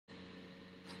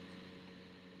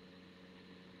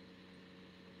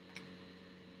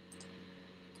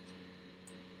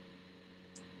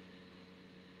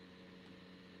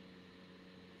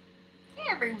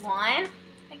everyone. I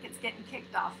think it's getting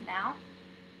kicked off now.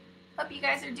 Hope you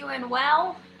guys are doing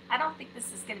well. I don't think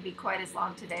this is going to be quite as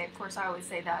long today. Of course, I always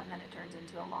say that and then it turns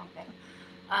into a long thing.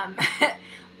 Um,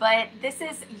 but this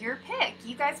is your pick.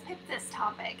 You guys picked this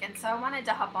topic. And so I wanted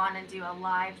to hop on and do a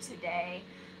live today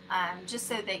just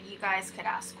so that you guys could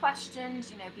ask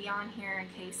questions, be on here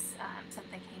in case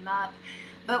something came up.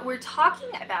 But we're talking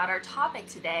about our topic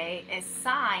today is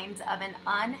signs of an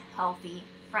unhealthy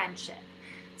friendship.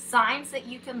 Signs that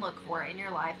you can look for in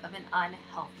your life of an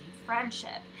unhealthy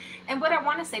friendship. And what I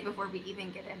want to say before we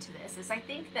even get into this is I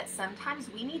think that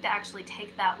sometimes we need to actually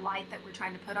take that light that we're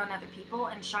trying to put on other people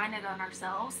and shine it on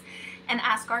ourselves and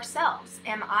ask ourselves,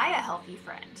 am I a healthy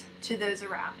friend to those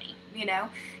around me?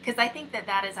 Because I think that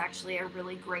that is actually a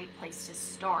really great place to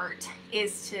start,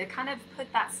 is to kind of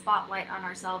put that spotlight on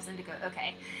ourselves and to go,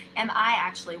 okay, am I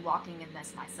actually walking in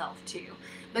this myself too?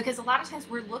 Because a lot of times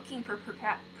we're looking for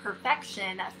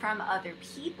perfection from other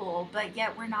people, but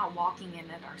yet we're not walking in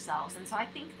it ourselves. And so I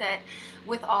think that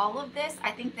with all of this,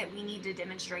 I think that we need to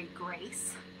demonstrate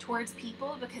grace towards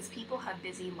people because people have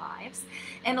busy lives.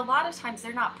 And a lot of times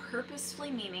they're not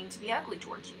purposefully meaning to be ugly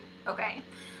towards you, okay?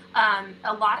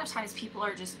 A lot of times people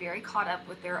are just very caught up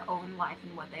with their own life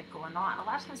and what they've going on. A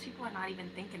lot of times people are not even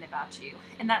thinking about you.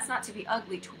 And that's not to be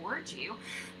ugly towards you,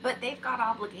 but they've got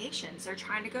obligations. They're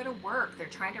trying to go to work. They're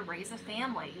trying to raise a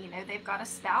family. They've got a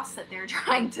spouse that they're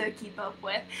trying to keep up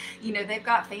with. They've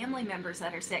got family members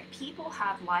that are sick. People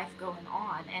have life going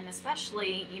on. And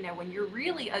especially, when you're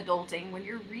really adulting, when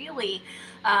you're really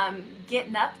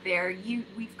getting up there,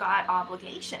 we've got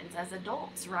obligations as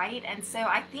adults, right? And so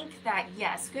I think that,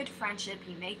 yes, good friendship,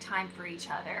 you make time for each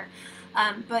other,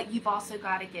 but you've also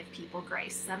got to give people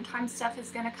grace. Sometimes stuff is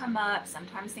going to come up,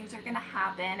 sometimes things are going to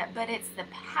happen, but it's the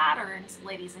patterns,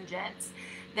 ladies and gents,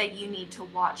 that you need to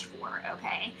watch for,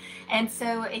 okay? And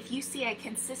so if you see a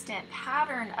consistent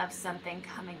pattern of something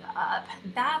coming up,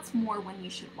 that's more when you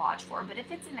should watch for. But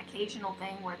if it's an occasional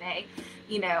thing where they,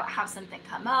 have something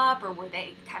come up or where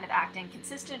they kind of act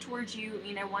inconsistent towards you,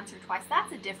 once or twice,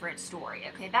 that's a different story,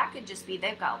 okay? That could just be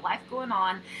they've got life going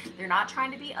on. They're not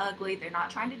trying to be ugly. They're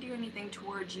not trying to do anything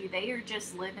towards you. They are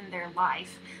just living their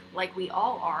life like we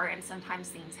all are, and sometimes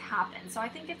things happen. So I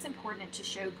think it's important to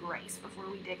show grace before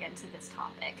we dig into this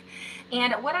topic.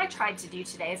 And what I tried to do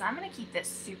today is I'm going to keep this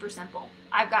super simple.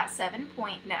 I've got 7,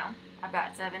 8,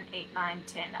 9,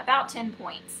 10, about 10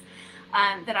 points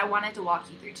that I wanted to walk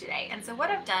you through today. And so what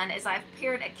I've done is I've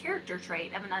paired a character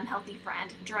trait of an unhealthy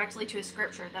friend directly to a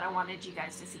scripture that I wanted you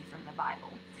guys to see from the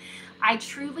Bible. I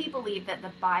truly believe that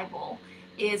the Bible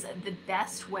is the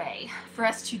best way for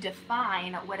us to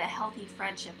define what a healthy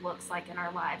friendship looks like in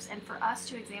our lives, and for us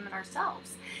to examine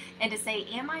ourselves and to say,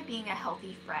 am I being a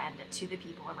healthy friend to the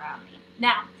people around me?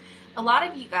 Now, a lot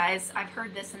of you guys, I've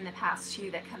heard this in the past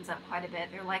too, that comes up quite a bit.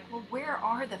 They're like, well, where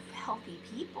are the healthy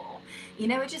people?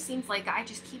 It just seems like I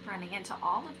just keep running into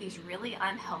all of these really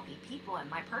unhealthy people in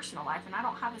my personal life, and I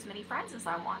don't have as many friends as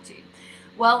I want to.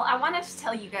 Well, I want to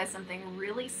tell you guys something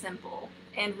really simple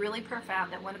and really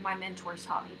profound that one of my mentors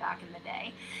taught me back in the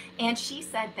day. And she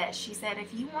said this. She said,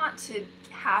 if you want to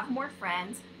have more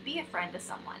friends, be a friend to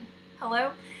someone.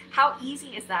 Hello? How easy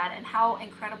is that, and how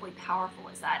incredibly powerful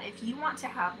is that? If you want to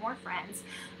have more friends,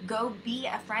 go be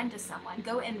a friend to someone.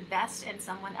 Go invest in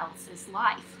someone else's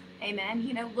life. Amen.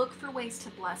 Look for ways to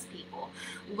bless people.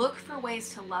 Look for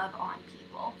ways to love on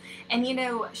people. And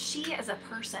she as a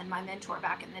person, my mentor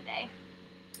back in the day,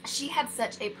 she had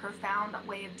such a profound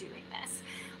way of doing this.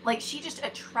 Like, she just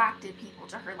attracted people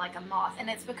to her like a moth,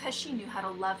 and it's because she knew how to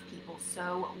love people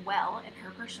so well in her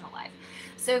personal life.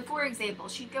 So, for example,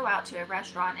 she'd go out to a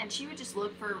restaurant and she would just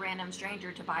look for a random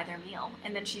stranger to buy their meal,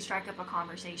 and then she'd strike up a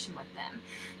conversation with them.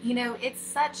 It's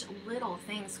such little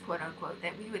things, quote unquote,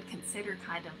 that we would consider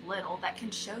kind of little that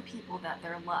can show people that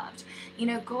they're loved.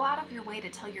 Go out of your way to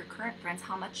tell your current friends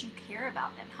how much you care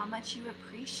about them, how much you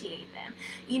appreciate them.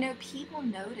 People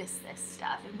notice this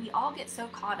stuff, and we all get so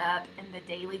caught up in the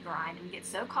daily grind, and we get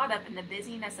so caught up in the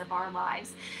busyness of our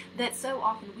lives that so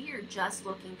often we are just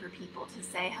looking for people to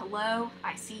say, hello,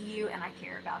 I see you and I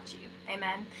care about you.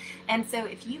 Amen. And so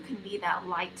if you can be that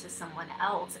light to someone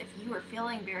else, if you are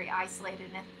feeling very isolated,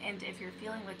 and if you're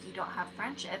feeling like you don't have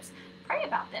friendships, pray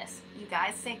about this. You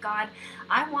guys say, God,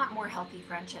 I want more healthy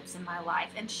friendships in my life,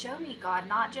 and show me, God,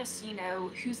 not just,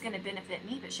 who's going to benefit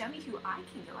me, but show me who I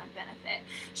can go and benefit.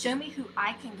 Show me who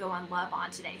I can go and love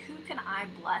on today. Who can I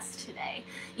bless today?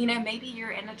 Maybe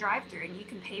you're in a drive-thru and you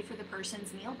can pay for the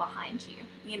person's meal behind you.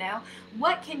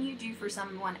 What can you do for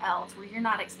someone else where you're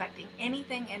not expecting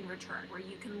anything in return, where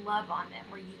you can love on them,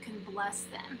 where you can bless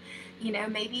them?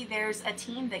 Maybe there's a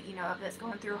team that you know of that's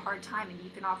going through a hard time, and you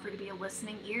can offer to be a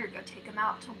listening ear. Go take them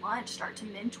out to lunch, start to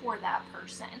mentor that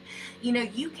person. You know,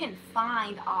 you can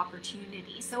find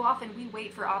opportunities. So often we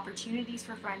wait for opportunities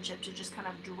for friendship to just kind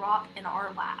of drop in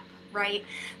our lap, right?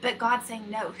 But God's saying,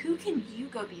 no, who can you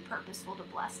go be purposeful to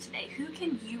bless today? Who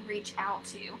can you reach out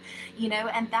to? You know,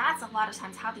 and that's a lot of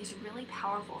times how these really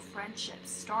powerful friendships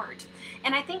start.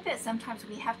 And I think that sometimes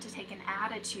we have to take an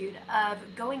attitude of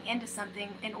going into something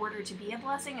in order to be a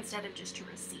blessing instead of just to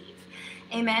receive.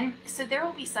 Amen. So there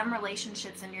will be some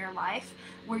relationships in your life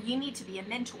where you need to be a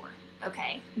mentor.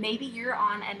 Okay, maybe you're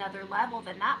on another level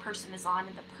than that person is on,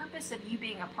 and the purpose of you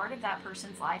being a part of that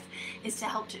person's life is to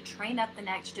help to train up the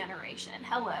next generation.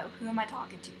 Hello, who am I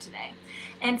talking to today?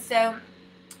 And so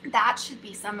that should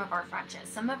be some of our friendships.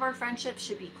 Some of our friendships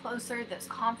should be closer, those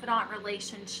confidant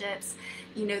relationships,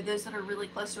 you know, those that are really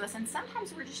close to us. And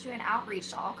sometimes we're just doing outreach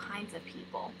to all kinds of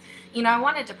people. You know, I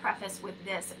wanted to preface with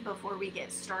this before we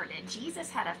get started. Jesus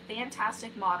had a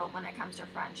fantastic model when it comes to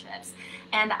friendships.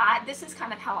 And this is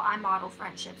kind of how I model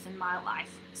friendships in my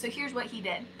life. So here's what he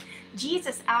did.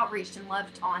 Jesus outreached and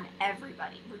loved on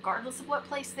everybody, regardless of what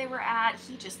place they were at.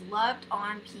 He just loved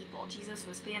on people. Jesus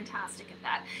was fantastic at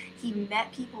that. He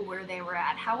met people where they were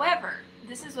at. However,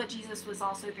 this is what Jesus was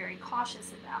also very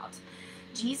cautious about.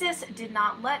 Jesus did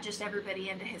not let just everybody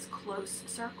into his close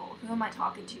circle. Who am I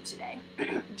talking to today?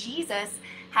 Jesus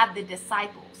had the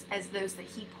disciples as those that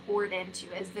he poured into,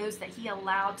 as those that he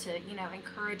allowed to, you know,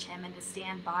 encourage him and to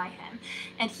stand by him.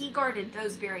 And he guarded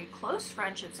those very close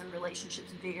friendships and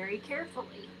relationships very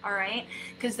carefully, all right?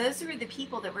 Because those were the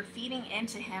people that were feeding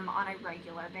into him on a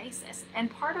regular basis. And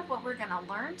part of what we're going to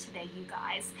learn today, you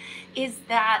guys, is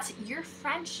that your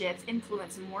friendships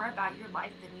influence more about your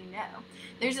life than you know.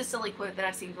 There's a silly quote that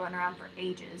I've seen going around for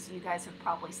ages. You guys have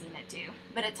probably seen it too.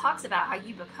 But it talks about how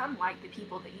you become like the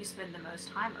people that you spend the most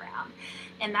time around.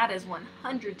 And that is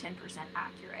 110%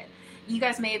 accurate. You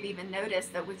guys may have even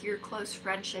noticed that with your close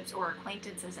friendships or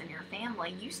acquaintances in your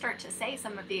family, you start to say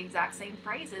some of the exact same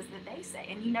phrases that they say,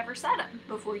 and you never said them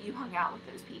before you hung out with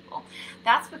those people.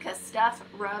 That's because stuff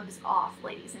rubs off,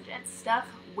 ladies and gents. Stuff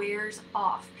wears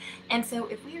off. And so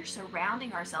if we are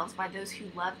surrounding ourselves by those who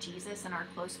love Jesus in our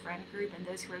close friend group, and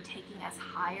those who are taking us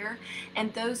higher,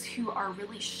 and those who are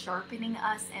really sharpening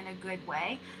us in a good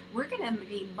way, we're going to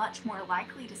be much more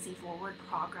likely to see forward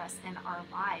progress in our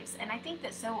lives. And I think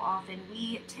that so often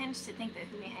we tend to think that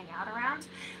who we hang out around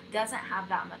doesn't have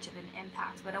that much of an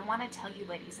impact. But I want to tell you,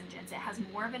 ladies and gents, it has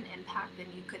more of an impact than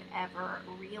you could ever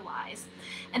realize.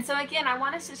 And so again, I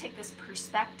want us to take this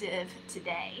perspective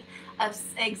today of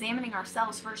examining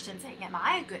ourselves first and saying, am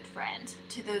I a good friend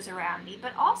to those around me?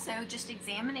 But also just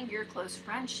examining your close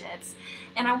friendships.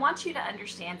 And I want you to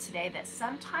understand today that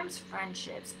sometimes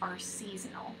friendships are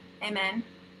seasonal. Amen.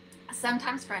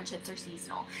 Sometimes friendships are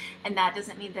seasonal, and that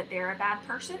doesn't mean that they're a bad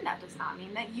person. That does not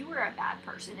mean that you are a bad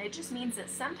person. It just means that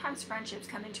sometimes friendships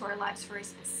come into our lives for a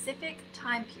specific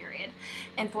time period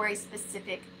and for a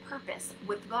specific purpose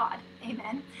with God.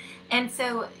 Amen. And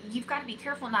so you've got to be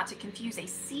careful not to confuse a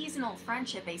seasonal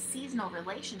friendship, a seasonal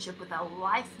relationship, with a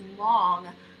lifelong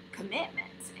commitment.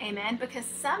 Amen. Because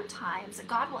sometimes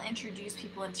God will introduce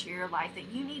people into your life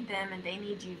that you need them and they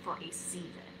need you for a season.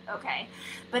 Okay,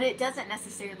 but it doesn't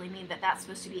necessarily mean that that's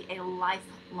supposed to be a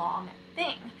lifelong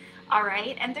thing. All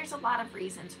right, and there's a lot of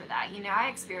reasons for that. You know, I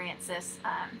experienced this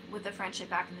with a friendship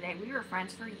back in the day. We were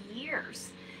friends for years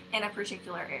in a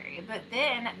particular area, but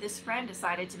then this friend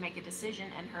decided to make a decision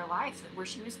in her life where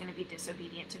she was going to be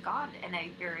disobedient to God in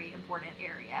a very important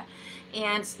area.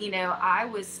 And, you know, I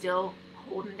was still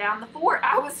holding down the fort.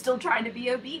 I was still trying to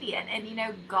be obedient. And, you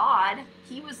know, God,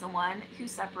 he was the one who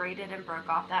separated and broke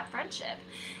off that friendship.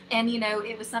 And, you know,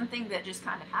 it was something that just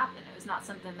kind of happened. It was not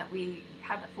something that we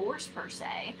had to force per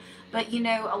se. But, you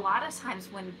know, a lot of times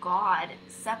when God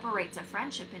separates a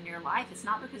friendship in your life, it's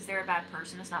not because they're a bad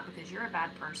person. It's not because you're a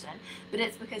bad person, but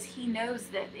it's because he knows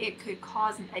that it could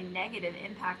cause a negative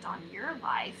impact on your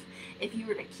life if you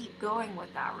were to keep going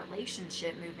with that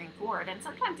relationship moving forward. And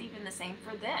sometimes even the same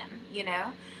for them, you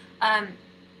know.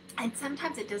 And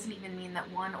sometimes it doesn't even mean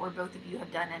that one or both of you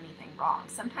have done anything wrong.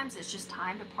 Sometimes it's just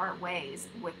time to part ways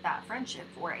with that friendship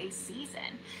for a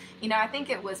season. You know, I think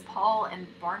it was Paul and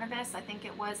Barnabas, I think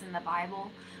it was in the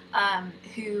Bible,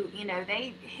 who, you know,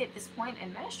 they hit this point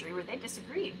in ministry where they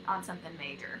disagreed on something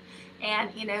major. And,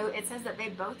 it says that they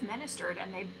both ministered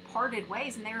and they parted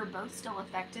ways and they were both still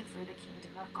effective for the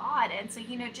kingdom of God. And so,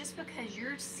 just because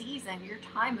your season, your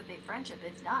time with a friendship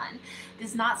is done,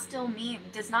 does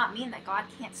not mean that God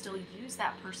can't still use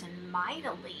that person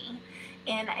mightily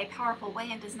in a powerful way,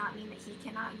 and does not mean that he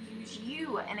cannot use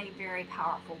you in a very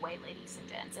powerful way, ladies and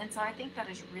gents. And so I think that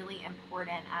is really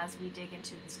important as we dig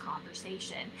into this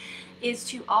conversation, is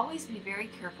to always be very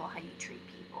careful how you treat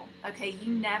people. Okay,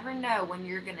 you never know when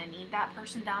you're going to need that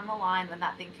person down the line, when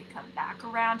that thing could come back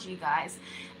around you guys.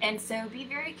 And so be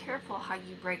very careful how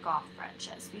you break off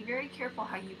friendships. Be very careful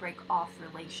how you break off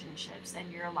relationships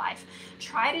in your life.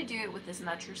 Try to do it with as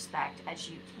much respect as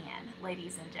you can,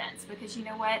 ladies and gents, because you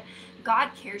know what?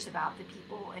 God cares about the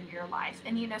people in your life.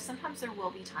 And sometimes there will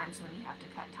be times when you have to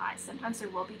cut ties. Sometimes there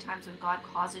will be times when God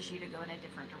causes you to go in a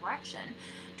different direction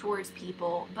towards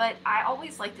people. But I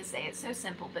always like to say, it's so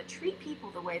simple, but treat people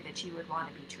the way that you would want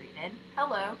to be treated.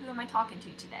 Hello, who am I talking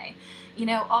to today?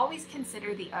 Always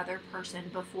consider the other person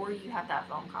before you have that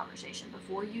phone conversation,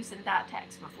 before you send that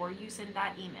text, before you send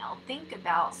that email. Think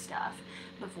about stuff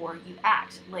before you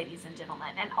act, ladies and gentlemen.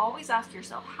 And always ask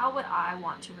yourself, how would I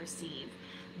want to receive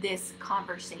this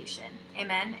conversation?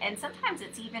 Amen. And sometimes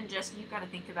it's even just, you've got to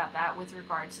think about that with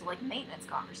regards to like maintenance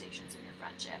conversations in your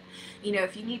friendship.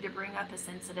 If you need to bring up a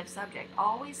sensitive subject,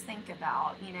 always think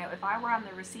about, if I were on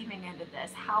the receiving end of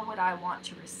this, how would I want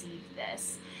to receive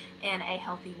this in a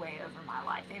healthy way over my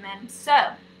life? Amen. So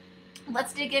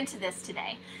let's dig into this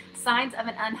today. Signs of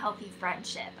an unhealthy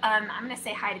friendship. I'm going to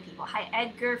say hi to people. Hi,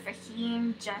 Edgar,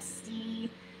 Fahim, Justy.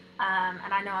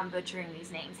 And I know I'm butchering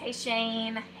these names. Hey,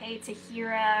 Shane. Hey,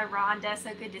 Tahira, Rhonda.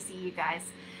 So good to see you guys.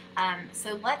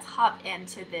 So let's hop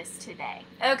into this today.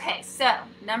 Okay, so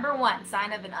number one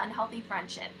sign of an unhealthy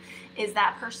friendship is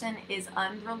that person is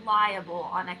unreliable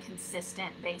on a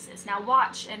consistent basis. Now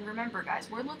watch and remember, guys,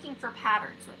 we're looking for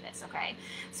patterns with this, okay?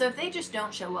 So if they just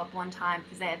don't show up one time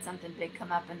because they had something big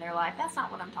come up in their life, that's not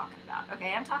what I'm talking about,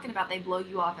 okay? I'm talking about they blow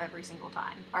you off every single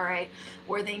time, all right?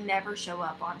 Or they never show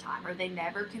up on time, or they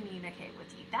never communicate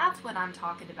with you. That's what I'm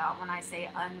talking about when I say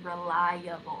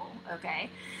unreliable, okay?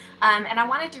 And I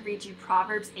wanted to read you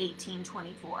Proverbs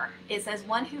 18:24. It says,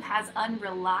 one who has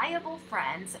unreliable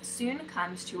friends soon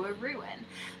comes to a ruin,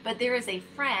 but there is a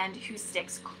friend who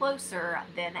sticks closer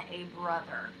than a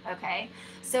brother. Okay,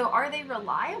 so are they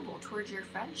reliable towards your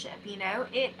friendship?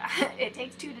 It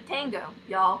takes two to tango,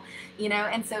 y'all.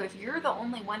 And so if you're the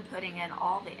only one putting in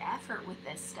all the effort with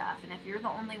this stuff, and if you're the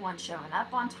only one showing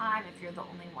up on time, if you're the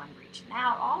only one reaching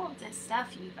out, all of this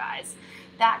stuff, you guys,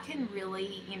 that can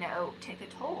really, take a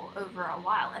toll over a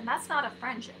while. And that's not a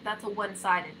friendship. That's a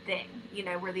one-sided thing,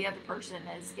 where the other person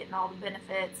is getting all the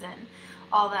benefits and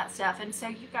all that stuff. And so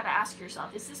you've got to ask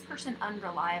yourself, is this person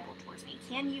unreliable towards me?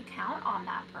 Can you count on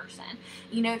that person?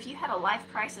 If you had a life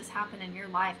crisis happen in your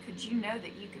life, could you know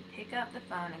that you could pick up the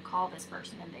phone and call this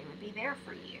person and they would be there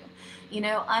for you?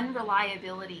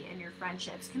 Unreliability in your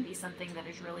friendships can be something that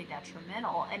is really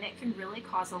detrimental, and it can really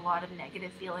cause a lot of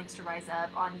negative feelings to rise up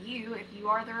on you if you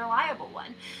are the reliable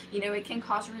one. It can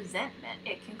cause resentment.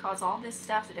 It can cause all this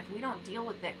stuff that if we don't deal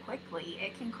with it quickly,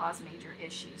 it can cause major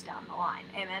issues down the line.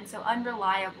 Amen. So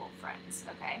unreliable friends,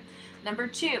 okay? Number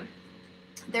two,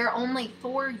 they're only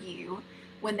for you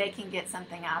when they can get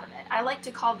something out of it. I like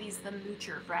to call these the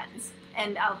moocher friends.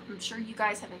 And I'm sure you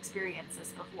guys have experienced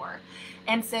this before.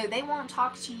 And so they won't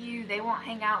talk to you, they won't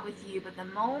hang out with you, but the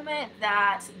moment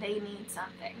that they need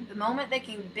something, the moment they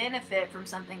can benefit from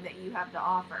something that you have to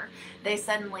offer, they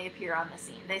suddenly appear on the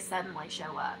scene. They suddenly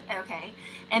show up, okay?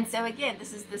 And so again,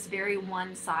 this is this very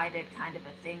one-sided kind of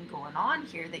a thing going on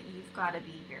here that you've got to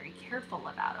be very careful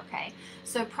about, okay?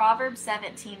 So Proverbs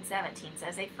 17:17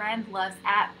 says, a friend loves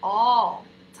at all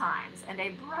times, and a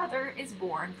brother is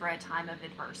born for a time of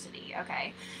adversity.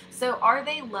 Okay, so are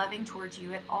they loving towards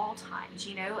you at all times?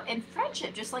 In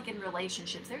friendship, just like in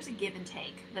relationships, there's a give and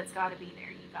take that's got to be there,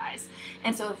 you guys.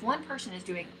 And so if one person is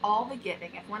doing all the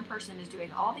giving, if one person is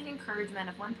doing all the encouragement,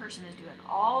 if one person is doing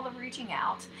all the reaching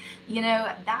out,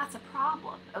 that's a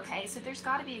problem. Okay, so there's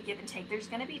got to be a give and take. There's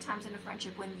going to be times in a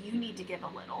friendship when you need to give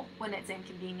a little, when it's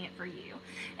inconvenient for you,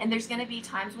 and there's going to be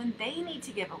times when they need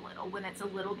to give a little, when it's a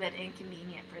little bit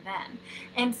inconvenient for them.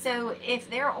 And so if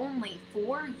they're only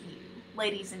for you,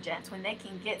 ladies and gents, when they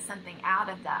can get something out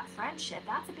of that friendship,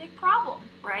 that's a big problem,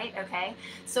 right? Okay,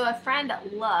 so a friend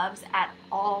loves at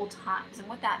all times, and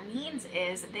what that means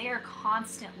is they are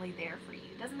constantly there for you.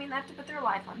 Doesn't mean they have to put their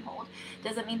life on hold,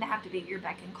 doesn't mean they have to be at your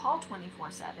beck and call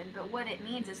 24/7, but what it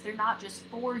means is they're not just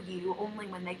for you only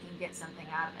when they can get something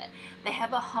out of it. They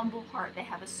have a humble heart, they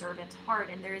have a servant's heart,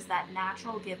 and there is that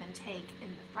natural give and take in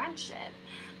the friendship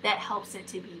that helps it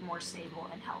to be more stable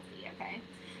and healthy, okay?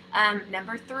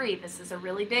 Number 3, this is a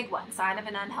really big one, sign of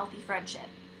an unhealthy friendship.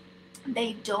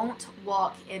 They don't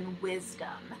walk in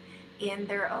wisdom in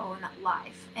their own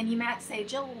life. And you might say,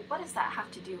 Jill, what does that have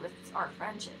to do with our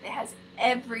friendship? It has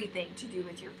everything to do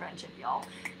with your friendship, y'all.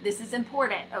 This is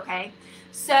important, okay?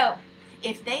 So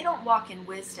if they don't walk in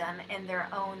wisdom in their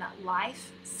own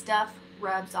life, stuff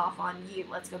rubs off on you.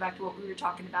 Let's go back to what we were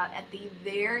talking about at the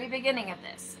very beginning of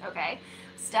this, okay?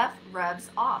 Stuff rubs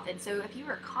off. And so if you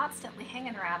are constantly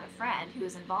hanging around a friend who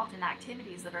is involved in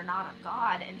activities that are not of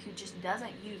God and who just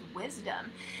doesn't use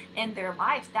wisdom in their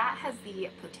life, that has the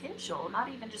potential, not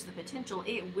even just the potential,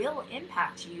 it will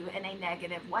impact you in a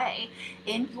negative way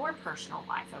in your personal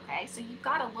life, okay? So you've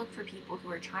got to look for people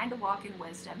who are trying to walk in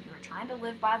wisdom, who are trying to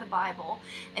live by the Bible,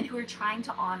 and who are trying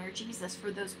to honor Jesus for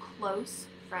those close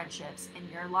friendships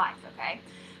in your life, okay?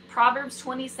 Proverbs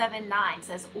 27:9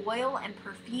 says, oil and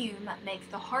perfume make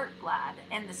the heart glad,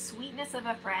 and the sweetness of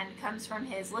a friend comes from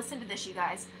his, listen to this, you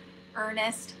guys,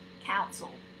 earnest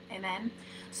counsel. Amen.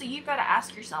 So you've got to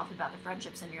ask yourself about the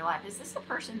friendships in your life. Is this a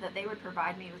person that they would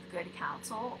provide me with good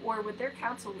counsel, or would their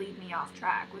counsel lead me off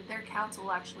track? Would their counsel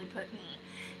actually put me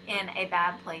in a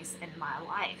bad place in my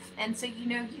life? And so,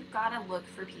 you've got to look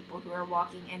for people who are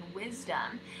walking in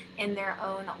wisdom in their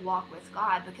own walk with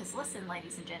God, because listen,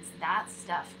 ladies and gents, that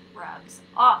stuff rubs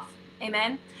off.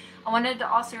 Amen. I wanted to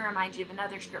also remind you of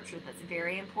another scripture that's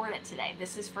very important today.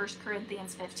 This is 1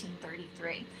 Corinthians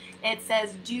 15:33. It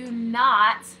says, do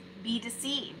not be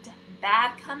deceived.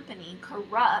 Bad company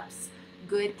corrupts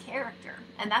good character.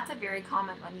 And that's a very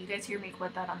common one. You guys hear me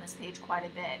quote that on this page quite a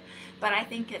bit, but I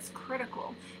think it's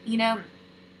critical.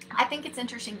 I think it's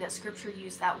interesting that scripture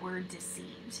used that word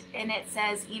deceived. And it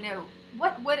says,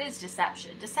 what is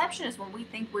deception? Deception is when we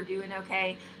think we're doing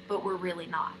okay, but we're really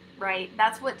not, right?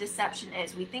 That's what deception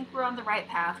is. We think we're on the right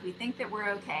path. We think that we're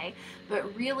okay,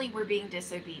 but really we're being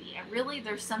disobedient. Really,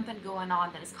 there's something going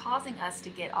on that is causing us to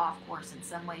get off course in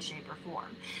some way, shape, or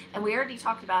form. And we already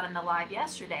talked about in the live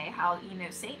yesterday how,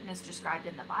 Satan is described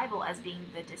in the Bible as being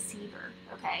the deceiver,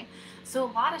 okay? So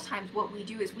a lot of times what we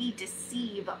do is we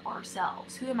deceive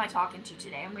ourselves. Who am I talking to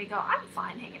today? And we go, I'm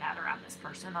fine hanging out around this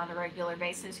person on a regular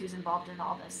basis who's involved in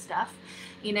all this stuff.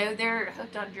 They're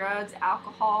hooked on drugs,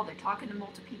 alcohol, they're talking to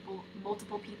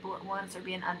multiple people at once, they're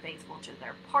being unfaithful to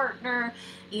their partner,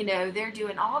 they're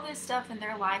doing all this stuff in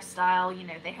their lifestyle,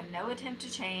 they have no attempt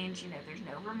to change, there's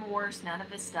no remorse, none of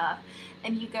this stuff.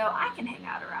 And you go, I can hang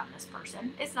out around this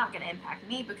person. It's not going to impact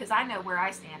me because I know where I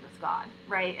stand with God,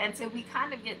 right? And so we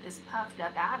kind of get this puffed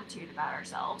up attitude about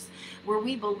ourselves where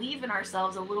we believe in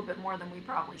ourselves a little bit more than we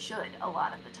probably should a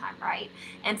lot of the time, right?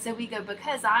 And so we go,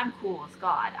 because I'm cool with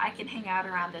God, I can hang out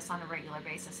around this on a regular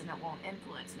basis and it won't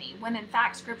influence me. When in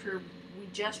fact, scripture we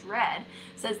just read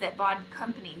says that bad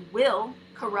company will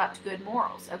corrupt good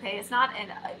morals, okay? It's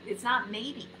not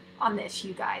maybe on this,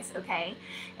 you guys, okay?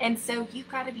 And so you've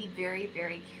got to be very,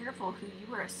 very careful who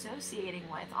you are associating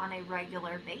with on a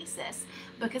regular basis,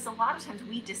 because a lot of times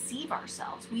we deceive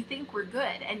ourselves. We think we're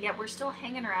good, and yet we're still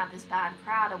hanging around this bad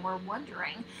crowd, and we're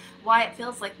wondering why it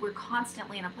feels like we're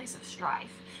constantly in a place of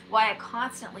strife, why it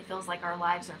constantly feels like our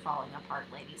lives are falling apart,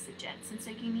 ladies and gents. And so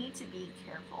you need to be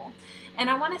careful. And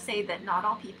I want to say that not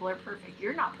all people are perfect.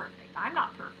 You're not perfect. I'm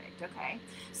not perfect, okay?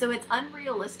 So it's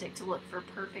unrealistic to look for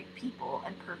perfect people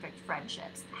and perfect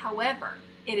friendships. However,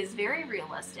 it is very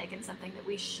realistic and something that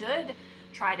we should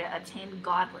try to attain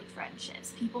godly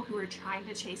friendships, people who are trying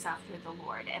to chase after the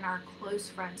Lord in our close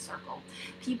friend circle,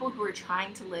 people who are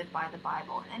trying to live by the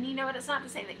Bible. And you know what? It's not to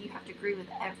say that you have to agree with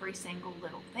every single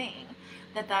little thing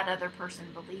that other person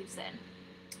believes in.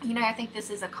 I think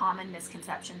this is a common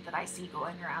misconception that I see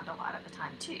going around a lot of the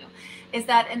time too, is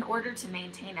that in order to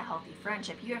maintain a healthy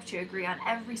friendship, you have to agree on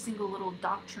every single little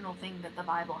doctrinal thing that the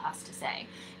Bible has to say.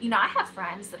 I have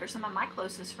friends that are some of my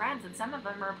closest friends, and some of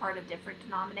them are a part of different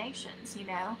denominations,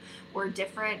 or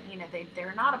different,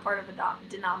 they're not a part of a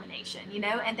denomination,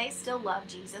 and they still love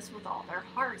Jesus with all their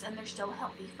hearts, and they're still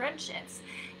healthy friendships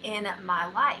in my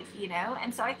life,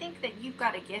 and so I think that you've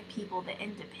got to give people the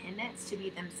independence to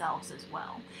be themselves as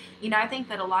well. I think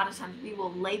that a lot of times we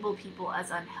will label people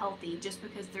as unhealthy just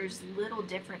because there's little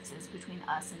differences between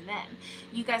us and them.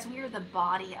 You guys, we are the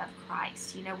body of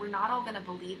Christ. We're not all going to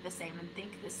believe the same and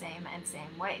think the same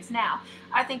ways. Now,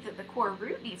 I think that the core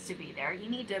root needs to be there. You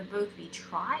need to both be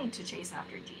trying to chase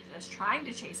after Jesus, trying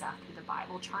to chase after the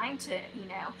Bible, trying to,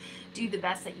 do the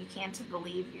best that you can to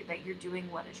believe that you're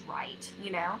doing what is right,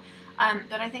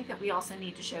 But I think that we also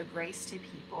need to show grace to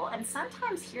people. And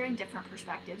sometimes hearing different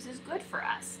perspectives is good for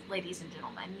us, ladies and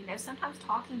gentlemen. Sometimes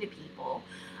talking to people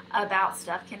about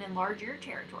stuff can enlarge your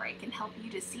territory. It can help you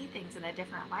to see things in a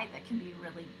different light that can be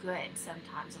really good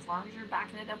sometimes, as long as you're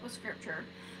backing it up with scripture.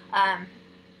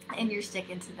 And you're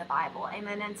sticking to the Bible.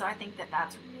 Amen. And so I think that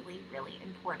that's really, really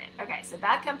important. Okay, so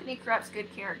bad company corrupts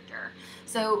good character.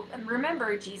 So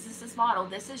remember Jesus's model.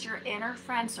 This is your inner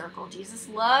friend circle. Jesus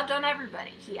loved on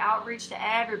everybody. He outreached to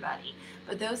everybody.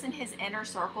 But those in his inner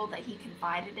circle that he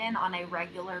confided in on a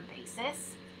regular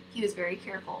basis, he was very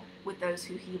careful with those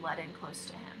who he let in close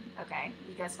to him. Okay,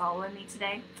 you guys following me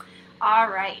today? All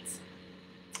right.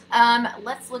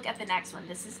 Let's look at the next one.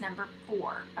 This is number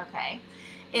 4. Okay.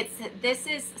 This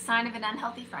is a sign of an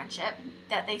unhealthy friendship,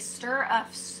 that they stir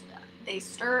up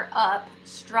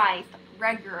strife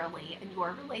regularly in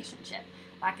your relationship.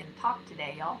 If I can talk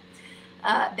today, y'all.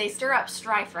 They stir up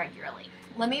strife regularly.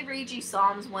 Let me read you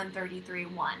Psalms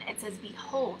 133:1. It says,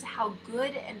 "Behold, how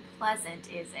good and pleasant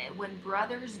is it when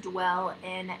brothers dwell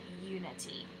in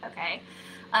unity." Okay.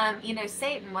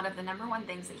 Satan, one of the number one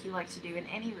things that he likes to do in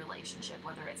any relationship,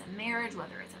 whether it's a marriage,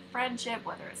 whether it's a friendship,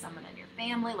 whether it's someone in your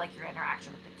family, like your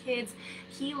interaction with the kids,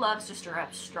 he loves to stir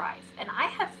up strife. And I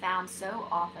have found so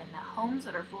often that homes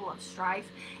that are full of strife,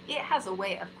 it has a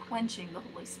way of quenching the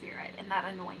Holy Spirit and that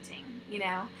anointing,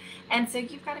 And so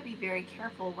you've got to be very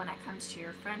careful when it comes to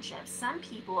your friendships. Some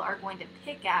people are going to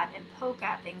pick at and poke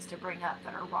at things to bring up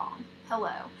that are wrong.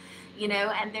 Hello.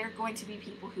 And they're going to be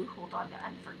people who hold on to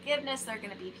unforgiveness. They're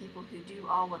going to be people who do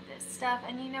all of this stuff.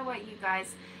 And you know what, you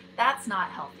guys, that's not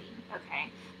healthy,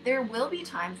 okay? There will be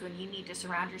times when you need to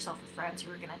surround yourself with friends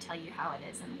who are going to tell you how it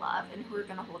is in love and who are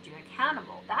going to hold you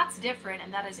accountable. That's different,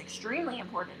 and that is extremely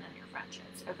important in your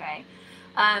friendships, okay?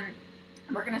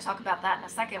 We're going to talk about that in a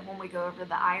second when we go over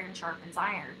the iron sharpens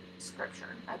iron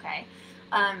scripture, okay?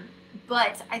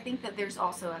 But I think that there's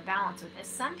also a balance with this.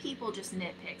 Some people just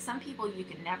nitpick. Some people, you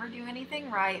can never do anything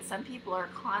right. Some people are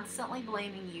constantly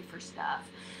blaming you for stuff,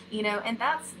 and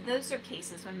those are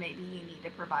cases when maybe you need to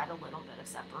provide a little bit of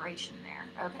separation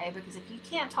there, okay? Because if you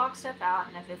can't talk stuff out,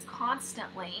 and if it's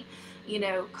constantly,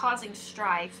 causing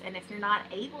strife, and if you're not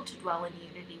able to dwell in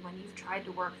unity when you've tried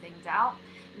to work things out,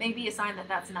 maybe a sign that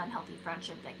that's an unhealthy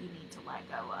friendship that you need to let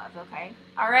go of, okay?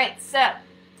 All right, so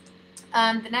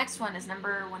the next one is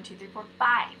number 1, 2, 3, 4,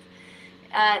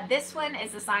 5. This one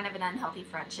is a sign of an unhealthy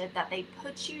friendship, that they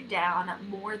put you down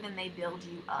more than they build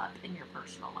you up in your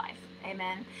personal life.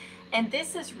 Amen. And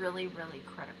this is really, really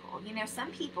critical.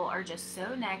 Some people are just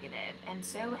so negative and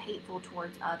so hateful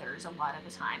towards others a lot of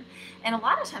the time. And a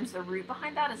lot of times the root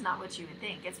behind that is not what you would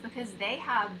think. It's because they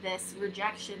have this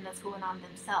rejection that's going on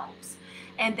themselves.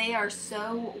 And they are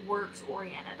so works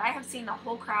oriented. I have seen a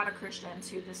whole crowd of Christians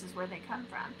who this is where they come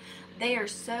from. They are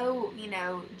so,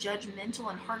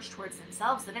 judgmental and harsh towards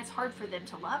themselves that it's hard for them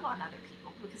to love on other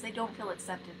people because they don't feel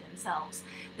accepted themselves.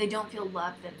 They don't feel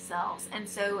loved themselves. And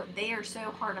so they are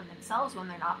so hard on themselves when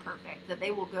they're not perfect that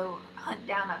they will go hunt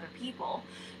down other people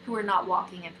who are not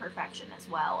walking in perfection as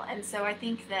well. And so I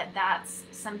think that that's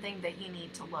something that you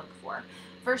need to look for.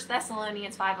 1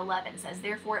 Thessalonians 5:11 says,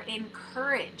 "Therefore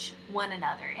encourage one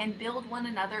another and build one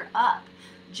another up,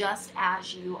 just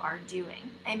as you are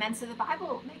doing." Amen. So the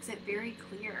Bible makes it very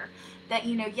clear that,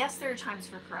 yes, there are times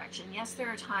for correction. Yes, there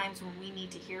are times when we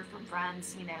need to hear from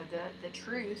friends, the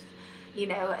truth,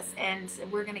 and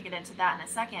we're going to get into that in a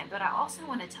second. But I also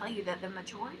want to tell you that the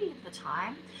majority of the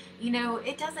time,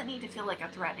 it doesn't need to feel like a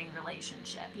threatening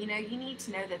relationship. You need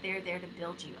to know that they're there to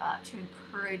build you up, to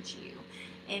encourage you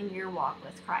in your walk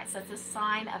with Christ. That's a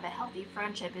sign of a healthy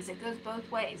friendship, is it goes both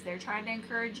ways. They're trying to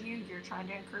encourage you, you're trying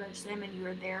to encourage them, and you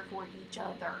are there for each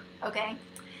other. Okay?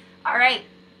 All right.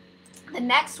 The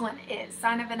next one is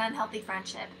sign of an unhealthy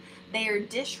friendship. They are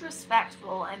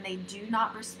disrespectful and they do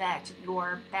not respect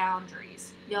your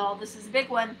boundaries. Y'all, this is a big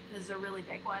one. This is a really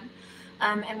big one.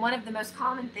 And one of the most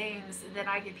common things that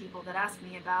I get people that ask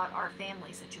me about are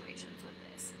family situations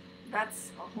with this.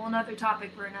 That's a whole nother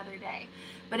topic for another day.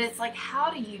 But it's like,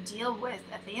 how do you deal with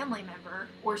a family member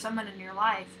or someone in your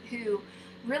life who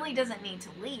really doesn't need to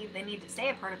leave? They need to stay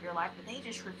a part of your life, but they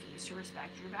just refuse to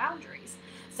respect your boundaries.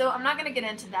 So I'm not going to get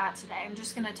into that today. I'm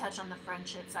just going to touch on the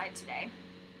friendship side today.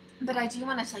 But I do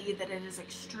want to tell you that it is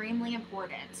extremely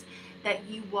important that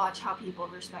you watch how people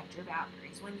respect your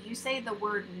boundaries. When you say the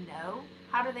word no,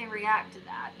 how do they react to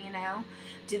that?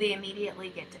 Do they immediately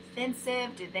get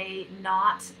defensive? Do they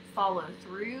not follow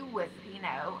through with,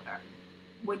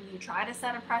 when you try to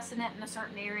set a precedent in a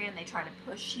certain area and they try to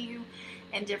push you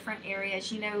in different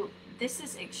areas? This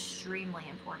is extremely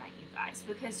important, you guys,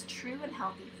 because true and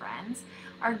healthy friends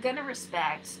are going to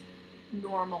respect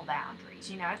normal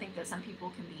boundaries. I think that some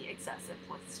people can be excessive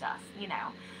with stuff.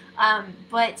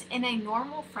 But in a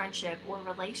normal friendship or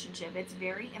relationship, it's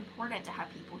very important to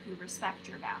have people who respect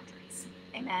your boundaries.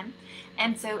 Amen.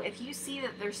 And so if you see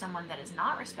that there's someone that is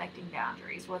not respecting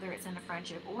boundaries, whether it's in a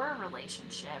friendship or a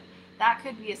relationship, that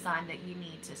could be a sign that you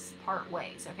need to part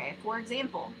ways. Okay. For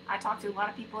example, I talk to a lot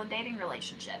of people in dating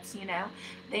relationships.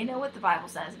 They know what the Bible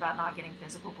says about not getting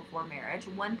physical before marriage.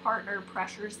 One partner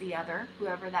pressures the other,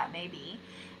 whoever that may be.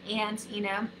 And,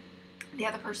 the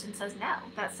other person says, no,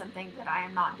 that's something that I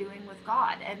am not doing with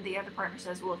God. And the other partner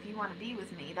says, well, if you want to be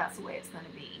with me, that's the way it's going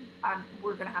to be.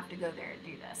 We're going to have to go there and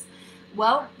do this.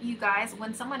 Well, you guys,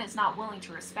 when someone is not willing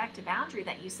to respect a boundary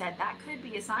that you set, that could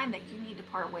be a sign that you need to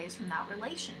part ways from that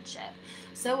relationship.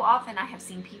 So often I have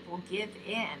seen people give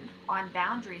in on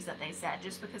boundaries that they set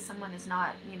just because someone is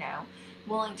not,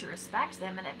 willing to respect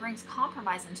them, and it brings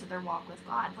compromise into their walk with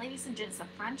God. Ladies and gents, the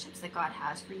friendships that God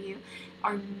has for you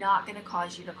are not going to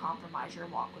cause you to compromise your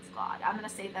walk with God. I'm going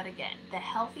to say that again. The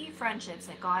healthy friendships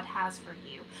that God has for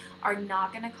you are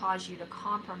not going to cause you to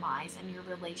compromise in your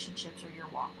relationships or your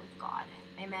walk with God.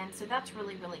 Amen. So that's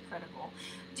really, really critical.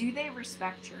 Do they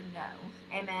respect your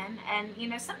no? Amen. And,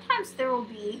 sometimes there will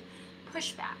be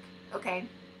pushback. Okay.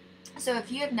 So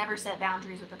if you have never set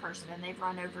boundaries with a person and they've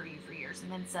run over you for years,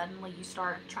 and then suddenly you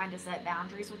start trying to set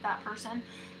boundaries with that person,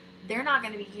 they're not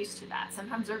going to be used to that.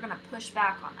 Sometimes they're going to push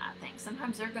back on that thing.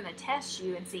 Sometimes they're going to test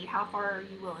you and see how far are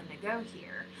you willing to go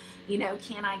here.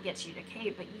 Can I get you to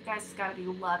cave? But you guys got to be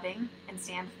loving and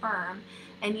stand firm.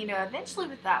 And, eventually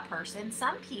with that person,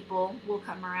 some people will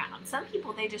come around. Some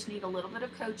people, they just need a little bit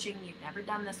of coaching. You've never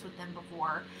done this with them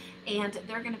before, and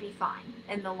they're going to be fine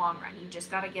in the long run. You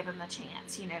just got to give them a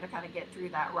chance, to kind of get through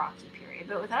that rocky period.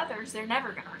 But with others, they're never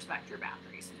going to respect your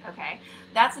boundaries, okay?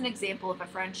 That's an example of a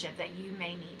friendship that you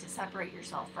may need to separate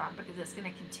yourself from because it's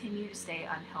going to continue to stay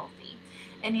unhealthy.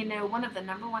 And one of the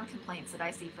number one complaints that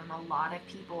I see from a lot of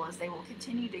people is they will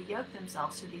continue to yoke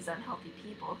themselves to these unhealthy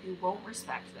people who won't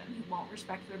respect them, who won't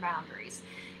respect their boundaries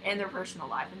in their personal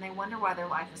life. And they wonder why their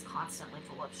life is constantly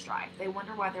full of strife. They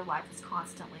wonder why their life is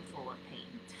constantly full of pain.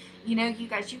 You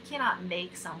guys, you cannot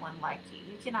make someone like you.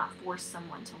 You cannot force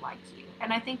someone to like you.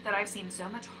 And I think that I've seen so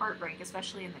much heartbreak,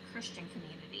 especially in the Christian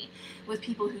community, with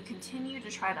people who continue to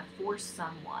try to force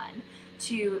someone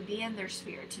to be in their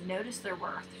spirit, to notice their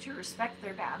worth, to respect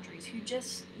their boundaries, you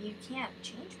can't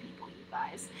change people, you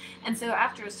guys. And so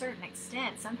after a certain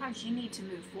extent, sometimes you need to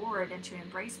move forward and to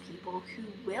embrace people who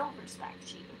will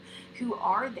respect you, who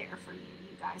are there for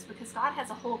you guys, because God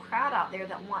has a whole crowd out there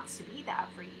that wants to be that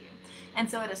for you. And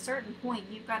so at a certain point,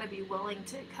 you've got to be willing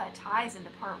to cut ties and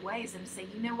to part ways and say,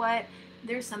 you know what,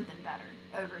 there's something better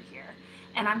over here.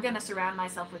 And I'm going to surround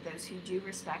myself with those who do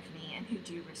respect me and who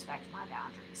do respect my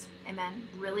boundaries. Amen.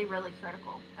 Really, really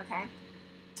critical. Okay.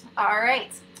 All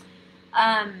right.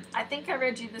 I think I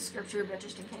read you the scripture, but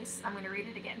just in case, I'm going to read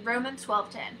it again. Romans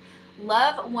 12:10.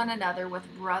 Love one another with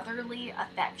brotherly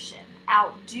affection.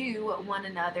 Outdo one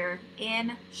another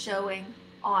in showing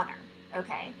honor.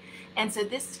 Okay. And so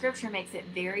this scripture makes it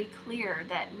very clear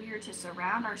that we are to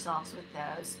surround ourselves with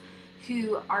those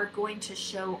who are going to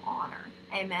show honor.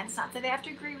 Amen. It's not that they have to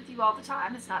agree with you all the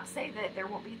time. It's not to say that there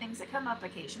won't be things that come up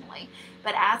occasionally.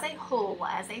 But as a whole,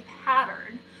 as a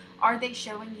pattern, are they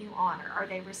showing you honor? Are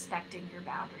they respecting your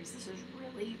boundaries? This is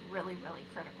really, really, really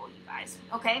critical, you guys.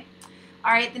 Okay?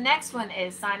 All right, the next one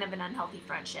is sign of an unhealthy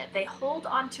friendship. They hold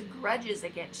on to grudges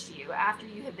against you after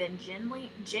you have been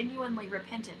genuinely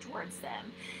repentant towards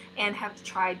them and have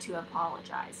tried to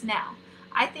apologize. Now,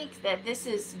 I think that this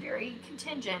is very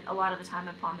contingent a lot of the time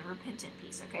upon the repentant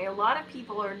piece, okay? A lot of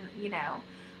people are,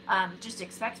 just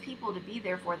expect people to be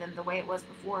there for them the way it was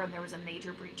before, and there was a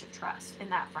major breach of trust in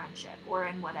that friendship or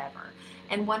in whatever,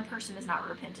 and one person is not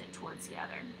repentant towards the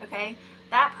other, okay?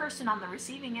 That person on the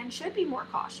receiving end should be more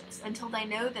cautious until they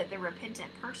know that the repentant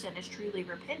person is truly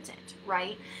repentant,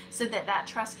 right? So that that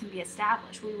trust can be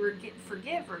established. We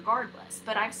forgive regardless,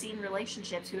 but I've seen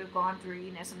relationships who have gone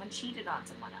through, someone cheated on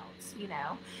someone else,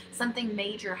 something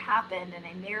major happened in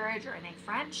a marriage or in a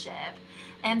friendship.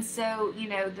 And so,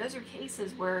 those are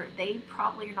cases where they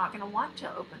probably are not going to want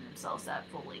to open themselves up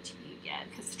fully to you again,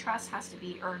 because trust has to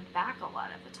be earned back a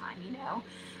lot of the time,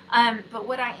 But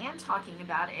what I am talking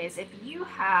about is if you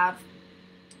have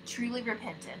truly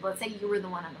repented, let's say you were the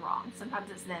one in the wrong.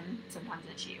 Sometimes it's them, sometimes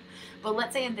it's you. But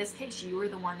let's say in this case, you were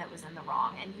the one that was in the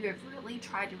wrong, and you have really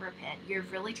tried to repent.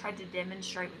 You've really tried to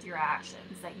demonstrate with your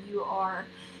actions that you are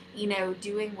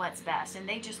doing what's best, and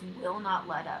they just will not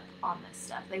let up on this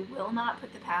stuff. They will not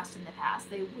put the past in the past.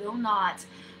 They will not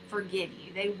forgive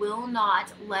you. They will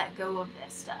not let go of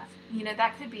this stuff.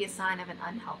 That could be a sign of an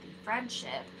unhealthy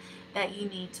friendship, that you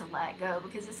need to let go,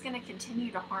 because it's going to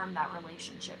continue to harm that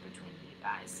relationship between you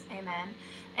guys. Amen.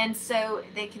 And so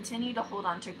they continue to hold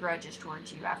on to grudges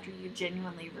towards you after you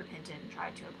genuinely repented and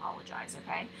tried to apologize.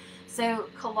 Okay. So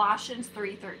Colossians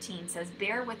 3:13 says,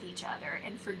 bear with each other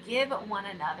and forgive one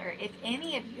another. If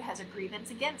any of you has a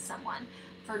grievance against someone,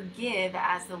 forgive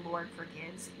as the Lord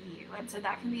forgives you. And so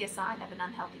that can be a sign of an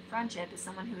unhealthy friendship, is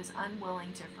someone who is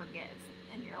unwilling to forgive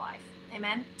in your life.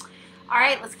 Amen. All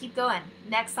right, let's keep going.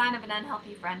 Next sign of an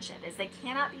unhealthy friendship is they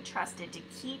cannot be trusted to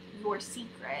keep your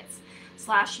secrets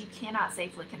 / you cannot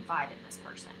safely confide in this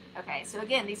person. Okay, so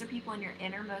again, these are people in your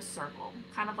innermost circle,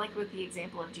 kind of like with the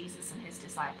example of Jesus and his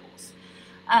disciples.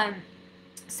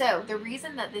 So the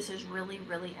reason that this is really,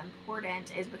 really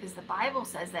important is because the Bible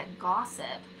says that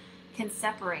gossip can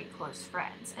separate close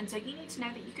friends. And so you need to know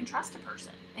that you can trust a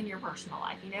person in your personal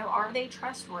life. Are they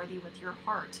trustworthy with your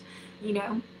heart?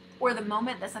 Or the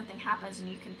moment that something happens and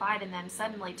you confide in them,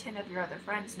 suddenly 10 of your other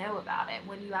friends know about it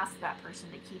when you ask that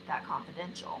person to keep that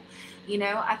confidential.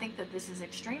 I think that this is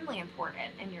extremely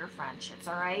important in your friendships,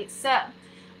 all right? So,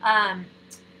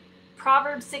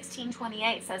 Proverbs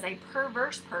 16:28 says, a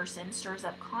perverse person stirs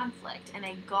up conflict and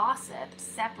a gossip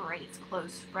separates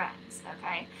close friends,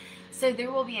 okay? So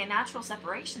there will be a natural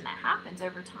separation that happens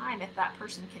over time if that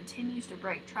person continues to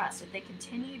break trust, if they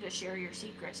continue to share your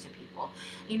secrets to people.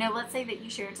 Let's say that you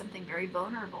shared something very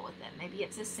vulnerable with them. Maybe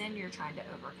it's a sin you're trying to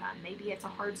overcome. Maybe it's a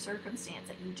hard circumstance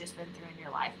that you've just been through in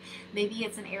your life. Maybe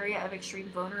it's an area of extreme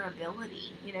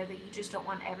vulnerability, that you just don't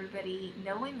want everybody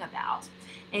knowing about.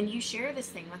 And you share this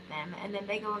thing with them, and then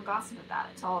they go and gossip about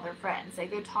it to all their friends. They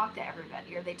go talk to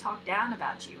everybody, or they talk down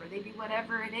about you, or they do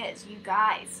whatever it is. You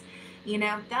guys,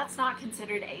 that's not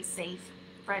considered a safe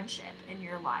friendship in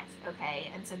your life,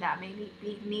 okay? And so that may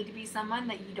need to be someone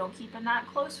that you don't keep in that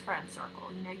close friend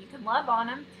circle. You can love on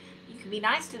them, you can be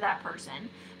nice to that person,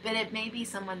 but it may be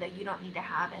someone that you don't need to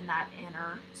have in that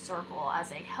inner circle as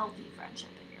a healthy friendship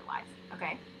in your life,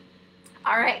 okay?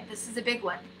 All right, this is a big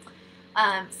one.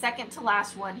 Second to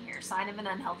last one here, sign of an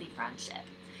unhealthy friendship.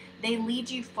 They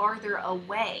lead you farther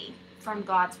away from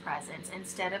God's presence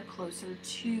instead of closer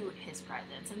to his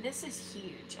presence. And this is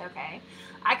huge, okay?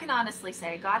 I can honestly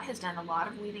say God has done a lot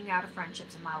of weeding out of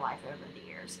friendships in my life over the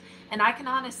years. And I can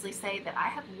honestly say that I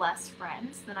have less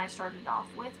friends than I started off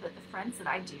with, but the friends that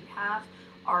I do have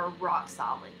are rock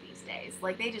solid these days.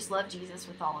 Like, they just love Jesus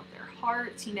with all of their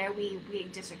hearts. We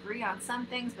disagree on some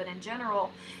things, but in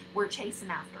general, we're chasing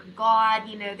after God.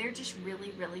 They're just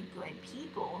really, really good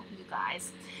people, you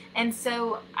guys. And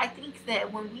so I think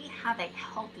that when we have a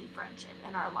healthy friendship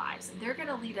in our lives, they're going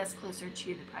to lead us closer to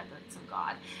the presence of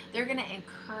God. They're going to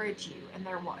encourage you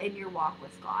in your walk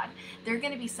with God. They're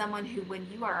going to be someone who, when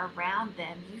you are around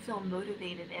them, you feel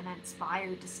motivated and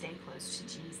inspired to stay close to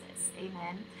Jesus.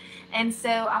 Amen. And so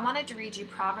I wanted to read you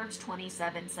Proverbs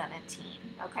 27:17.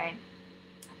 Okay.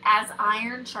 As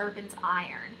iron sharpens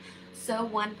iron, so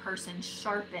one person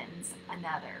sharpens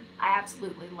another. I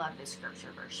absolutely love this scripture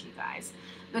verse, you guys,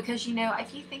 because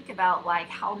if you think about like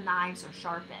how knives are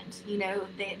sharpened,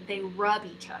 they rub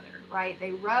each other, right?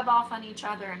 They rub off on each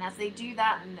other, and as they do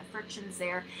that and the friction's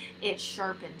there, it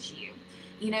sharpens you.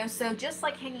 So just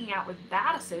like hanging out with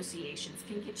bad associations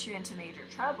can get you into major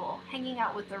trouble, hanging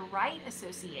out with the right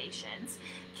associations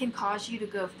can cause you to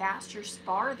go faster,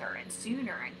 farther, and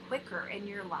sooner and quicker in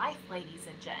your life, ladies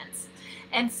and gents.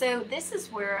 And so this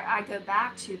is where I go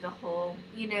back to the whole,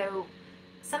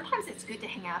 sometimes it's good to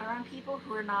hang out around people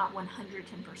who are not 110%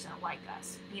 like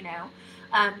us.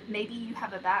 Maybe you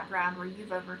have a background where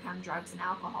you've overcome drugs and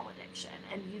alcohol addiction,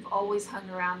 and you've always hung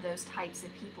around those types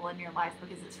of people in your life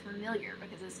because it's familiar,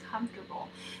 because it's comfortable.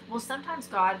 Well, sometimes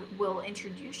God will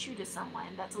introduce you to someone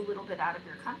that's a little bit out of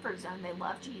your comfort zone. They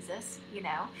love Jesus,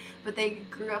 but they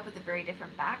grew up with a very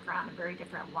different background, a very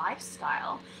different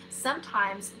lifestyle.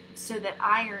 Sometimes so that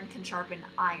iron can sharpen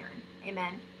iron.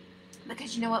 Amen.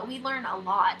 Because you know what? We learn a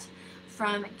lot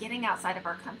from getting outside of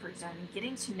our comfort zone and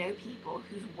getting to know people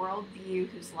whose worldview,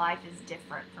 whose life is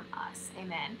different from us.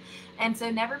 Amen. And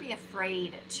so never be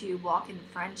afraid to walk in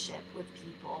friendship with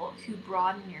people who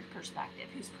broaden your perspective,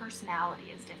 whose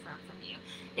personality is different from you.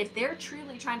 If they're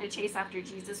truly trying to chase after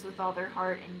Jesus with all their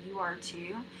heart, and you are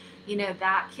too,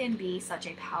 that can be such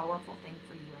a powerful thing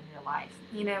for you in your life.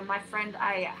 My friend,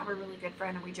 I have a really good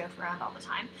friend and we joke around all the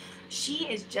time. She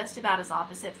is just about as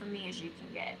opposite from me as you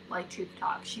can get, like truth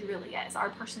talk. She really is. Our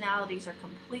personalities are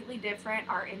completely different.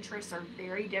 Our interests are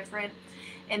very different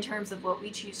in terms of what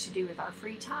we choose to do with our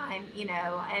free time,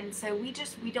 and so we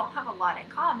don't have a lot in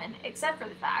common, except for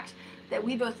the fact that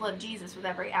we both love Jesus with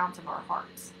every ounce of our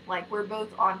hearts. Like, we're both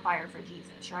on fire for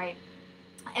Jesus, right?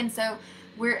 And so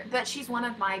but she's one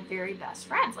of my very best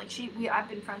friends. Like I've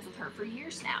been friends with her for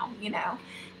years now,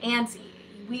 and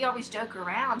we always joke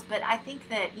around, but I think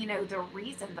that, the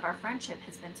reason that our friendship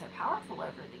has been so powerful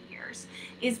over the years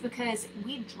is because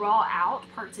we draw out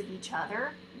parts of each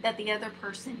other that the other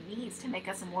person needs to make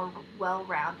us a more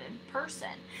well-rounded person,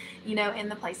 in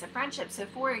the place of friendship. So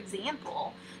for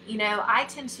example, I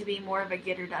tend to be more of a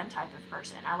get her done type of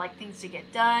person. I like things to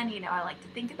get done. I like to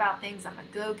think about things. I'm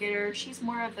a go-getter. She's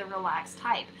more of the relaxed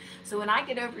type. So when I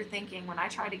get overthinking, when I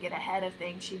try to get ahead of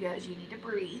things, she goes, you need to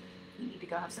breathe. You need to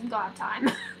go have some God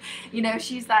time.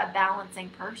 She's that balancing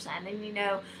person.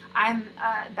 And, I'm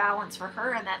balanced for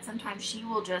her, and that sometimes she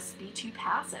will just be too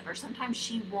passive, or sometimes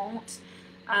she won't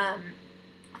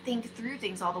think through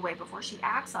things all the way before she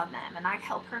acts on them. And I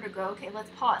help her to go, okay, let's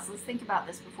pause. Let's think about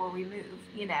this before we move.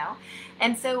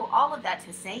 And so all of that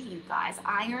to say, you guys,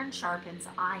 iron sharpens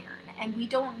iron. And we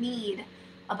don't need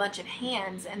a bunch of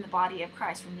hands in the body of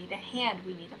Christ. We need a hand,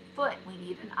 we need a foot, we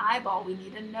need an eyeball, we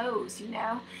need a nose,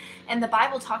 And the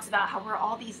Bible talks about how we're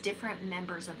all these different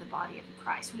members of the body of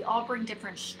Christ. We all bring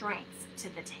different strengths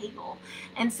to the table.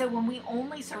 And so when we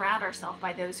only surround ourselves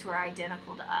by those who are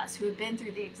identical to us, who have been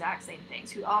through the exact same things,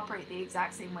 who operate the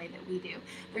exact same way that we do,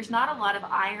 there's not a lot of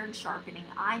iron sharpening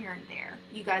iron there.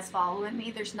 You guys following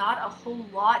me? There's not a whole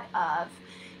lot of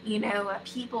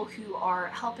people who are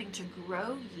helping to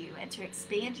grow you and to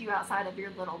expand you outside of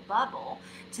your little bubble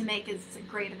to make as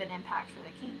great of an impact for the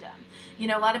kingdom.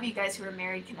 A lot of you guys who are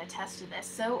married can attest to this.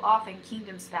 So often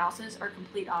kingdom spouses are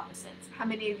complete opposites. How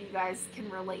many of you guys can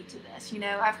relate to this?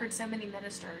 I've heard so many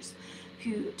ministers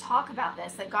who talk about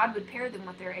this, that God would pair them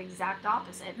with their exact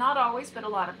opposite. Not always, but a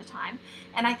lot of the time.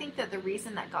 And I think that the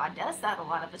reason that God does that a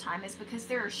lot of the time is because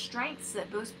there are strengths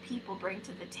that both people bring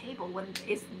to the table.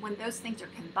 When those things are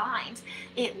combined,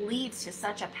 it leads to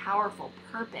such a powerful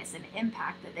purpose and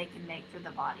impact that they can make for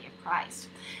the body of Christ.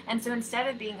 And so instead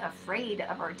of being afraid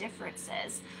of our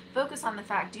differences, focus on the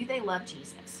fact, do they love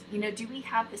Jesus? Do we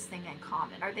have this thing in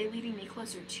common? Are they leading me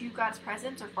closer to God's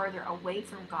presence or farther away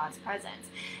from God's presence?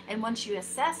 And once you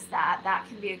assess that, that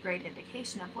can be a great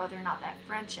indication of whether or not that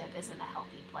friendship is in a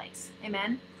healthy place.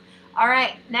 Amen? All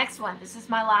right, next one. This is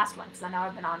my last one because I know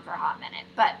I've been on for a hot minute.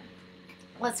 But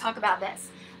let's talk about this.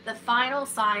 The final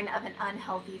sign of an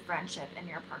unhealthy friendship in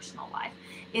your personal life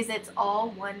is it's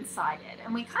all one-sided.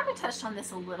 And we kind of touched on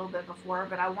this a little bit before,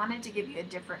 but I wanted to give you a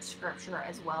different scripture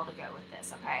as well to go with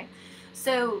this, okay?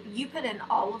 So you put in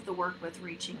all of the work with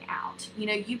reaching out.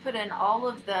 You put in all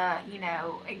of the,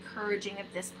 encouraging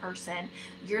of this person.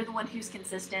 You're the one who's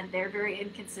consistent. They're very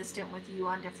inconsistent with you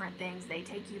on different things. They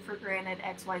take you for granted,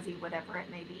 XYZ, whatever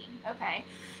it may be. Okay.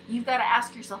 You've got to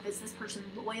ask yourself, is this person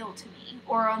loyal to me?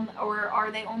 Or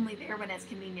are they only there when it's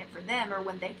convenient for them or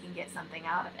when they can get something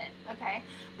out of it? Okay.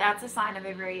 That's a sign of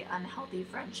a very unhealthy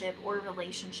friendship or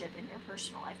relationship in your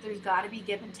personal life. There's got to be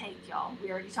give and take, y'all. We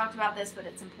already talked about this, but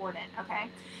it's important. Okay.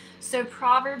 So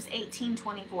Proverbs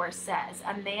 18:24 says,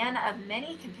 a man of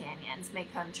many companions may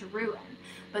come to ruin,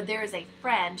 but there is a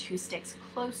friend who sticks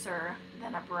closer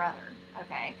than a brother.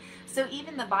 Okay. So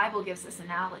even the Bible gives this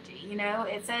analogy.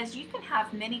 It says you can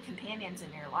have many companions in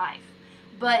your life,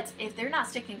 but if they're not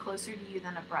sticking closer to you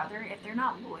than a brother, if they're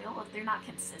not loyal, if they're not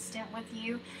consistent with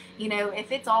you,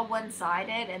 if it's all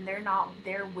one-sided and they're not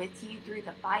there with you through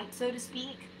the fight, so to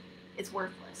speak, it's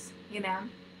worthless,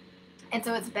 And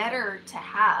so it's better to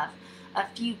have a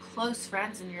few close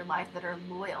friends in your life that are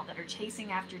loyal, that are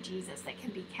chasing after Jesus, that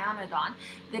can be counted on,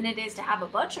 than it is to have a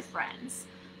bunch of friends,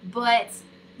 but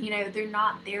they're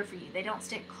not there for you. They don't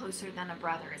stick closer than a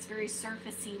brother. It's very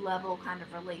surfacey level kind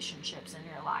of relationships in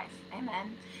your life.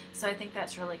 Amen. So I think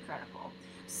that's really critical.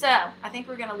 So I think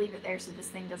we're going to leave it there so this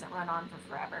thing doesn't run on for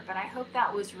forever. But I hope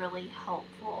that was really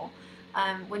helpful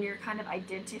when you're kind of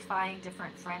identifying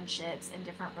different friendships and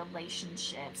different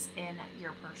relationships in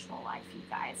your personal life, you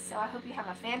guys. So I hope you have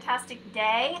a fantastic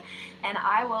day, and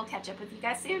I will catch up with you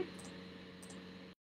guys soon.